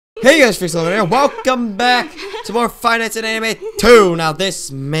Hey guys, Freaks over here. Welcome back to more Five Nights at Anime 2. Now this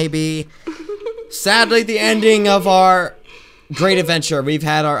may be, sadly, the ending of our great adventure. We've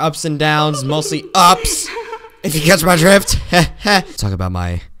had our ups and downs, mostly ups, if you catch my drift. Talk about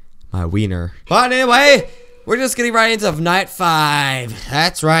my wiener. But anyway, we're just getting right into night 5.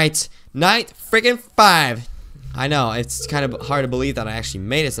 That's right, night freaking 5. I know, it's kind of hard to believe that I actually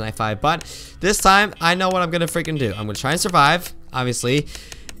made it to night 5, but this time, I know what I'm gonna freaking do. I'm gonna try and survive, obviously.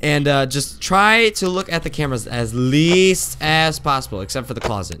 And just try to look at the cameras as least as possible, except for the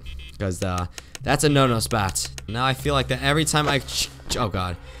closet, because that's a no-no spot. Now I feel like that every time oh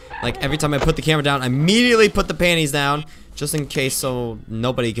god, like every time I put the camera down, I immediately put the panties down, just in case, so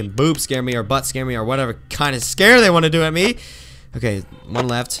nobody can boob scare me or butt scare me or whatever kind of scare they want to do at me. Okay, one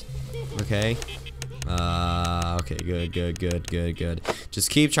left. Okay. Okay, good.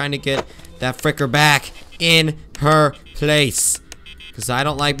 Just keep trying to get that fricker back in her place. Because I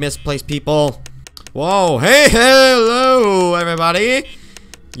don't like misplaced people. Whoa, hey, hello, everybody.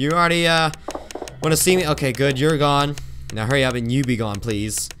 You already, want to see me? Okay, good, you're gone. Now hurry up and you be gone,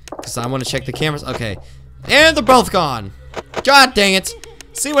 please. Because I want to check the cameras. Okay. And they're both gone. God dang it.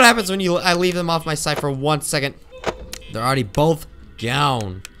 See what happens when I leave them off my sight for 1 second. They're already both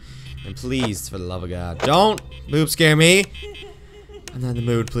gone. And please, for the love of God, don't boob scare me. I'm not in the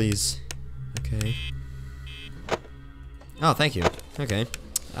mood, please. Okay. Oh, thank you. Okay.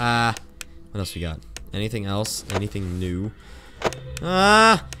 What else we got? Anything else? Anything new?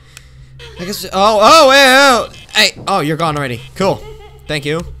 I guess. Hey. Oh, you're gone already. Cool. Thank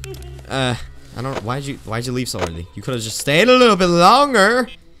you. I don't. Why'd you leave so early? You could have just stayed a little bit longer.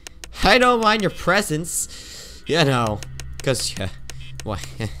 I don't mind your presence. You know, cause yeah. Why?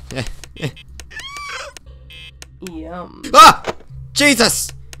 Yum. Ah!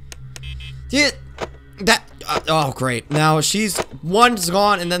 Jesus! Oh great. Now one's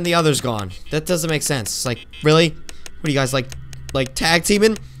gone and then the other's gone. That doesn't make sense. It's like, really? What are you guys like tag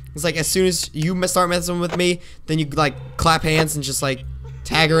teaming? It's like as soon as you start messing with me, then you like clap hands and just like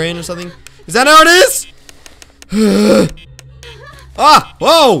tag her in or something. Is that how it is? Ah!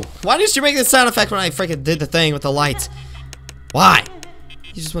 Whoa! Why didn't you make this sound effect when I freaking did the thing with the light? Why?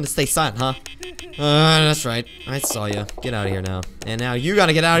 You just want to stay silent, huh? That's right. I saw you. Get out of here now. And now you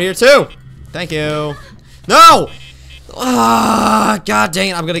gotta get out of here too! Thank you. No! Ah, god dang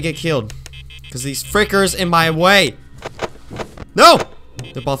it, I'm gonna get killed. Because these frickers in my way. No!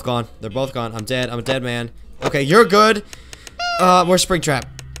 They're both gone. They're both gone. I'm dead. I'm a dead man. Okay, you're good. Where's Springtrap?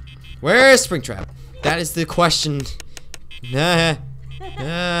 Where's Springtrap? That is the question. Yum.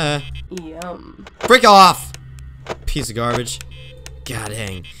 Freak off! Piece of garbage. God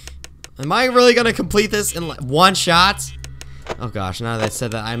dang. Am I really gonna complete this in one shot? Oh gosh, now that I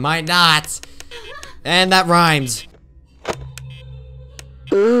said that, I might not. And that rhymes.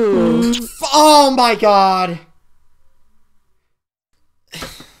 Oh my god.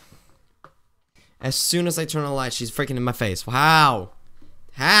 As soon as I turn on the light, she's freaking in my face. Wow.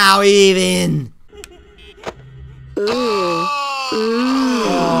 How even?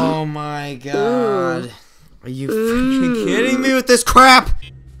 Oh my god. Are you freaking kidding me with this crap?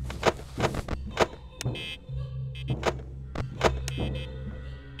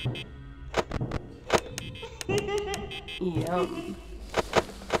 Yum.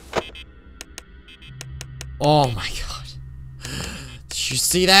 Oh my god. Did you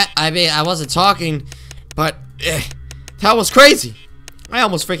see that? I mean, I wasn't talking, but that was crazy. I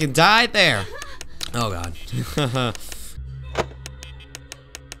almost freaking died there. Oh god.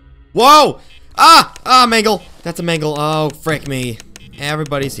 Whoa! Ah, mangle. That's a mangle. Oh, frick me.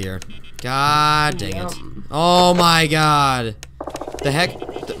 Everybody's here. God dang it. Oh my god. The heck?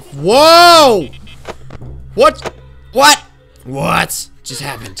 Whoa! What? What just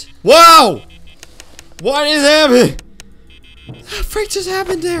happened? Whoa! What is happening? Freak just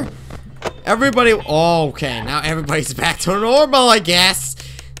happened there. Everybody. Oh, okay, now everybody's back to normal, I guess.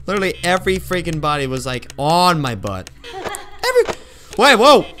 Literally every freaking body was like on my butt. Wait,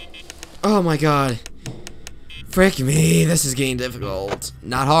 whoa! Oh my god. Frick me, this is getting difficult.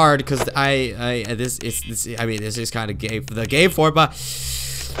 Not hard, because this is kind of gay for the game for it, but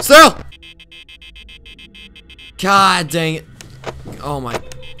still. God dang it. Oh my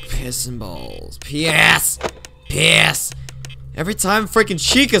piss and balls. Piss. Every time freaking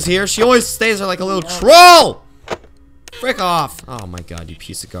Chica's here, she always stays there like a little troll. Frick off. Oh my god, you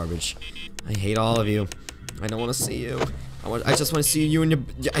piece of garbage. I hate all of you. I don't want to see you. I just want to see you and your.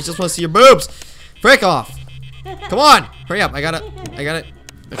 I just want to see your boobs. Frick off. Come on. Hurry up. I got it.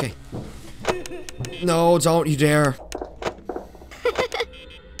 Okay. No, don't you dare.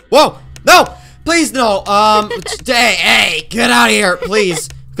 Whoa. No. Please, no. Hey, get out of here, please.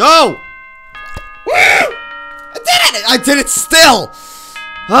 Go! Woo! I did it! I did it still!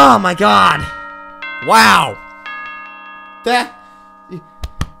 Oh my god. Wow. That.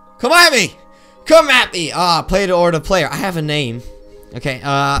 Come at me! Come at me! Play to order player. I have a name. Okay,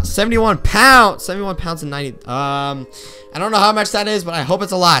 71 pounds. 71 pounds and 90. I don't know how much that is, but I hope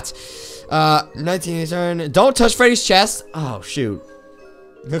it's a lot. 19 turn. Don't touch Freddy's chest. Oh, shoot.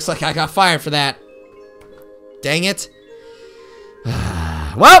 Looks like I got fired for that. Dang it.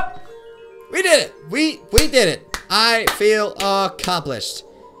 Well, we did it. We did it. I feel accomplished.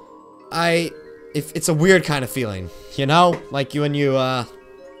 It's a weird kind of feeling, you know? Like when you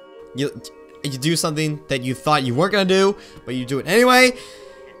do something that you thought you weren't gonna do, but you do it anyway.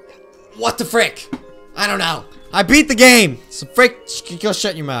 What the frick? I don't know. I beat the game. So frick, go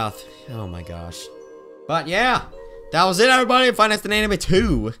shut your mouth. Oh my gosh. But yeah, that was it, everybody. Five Nights at Anime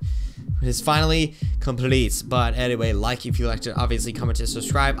 2 is finally complete. But anyway, like if you liked it, obviously comment and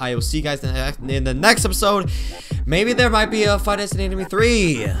subscribe. I will see you guys in the next episode. Maybe there might be a Five Nights at Anime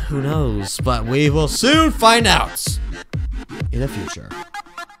 3. Who knows? But we will soon find out in the future.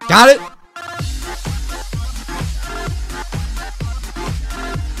 Got it?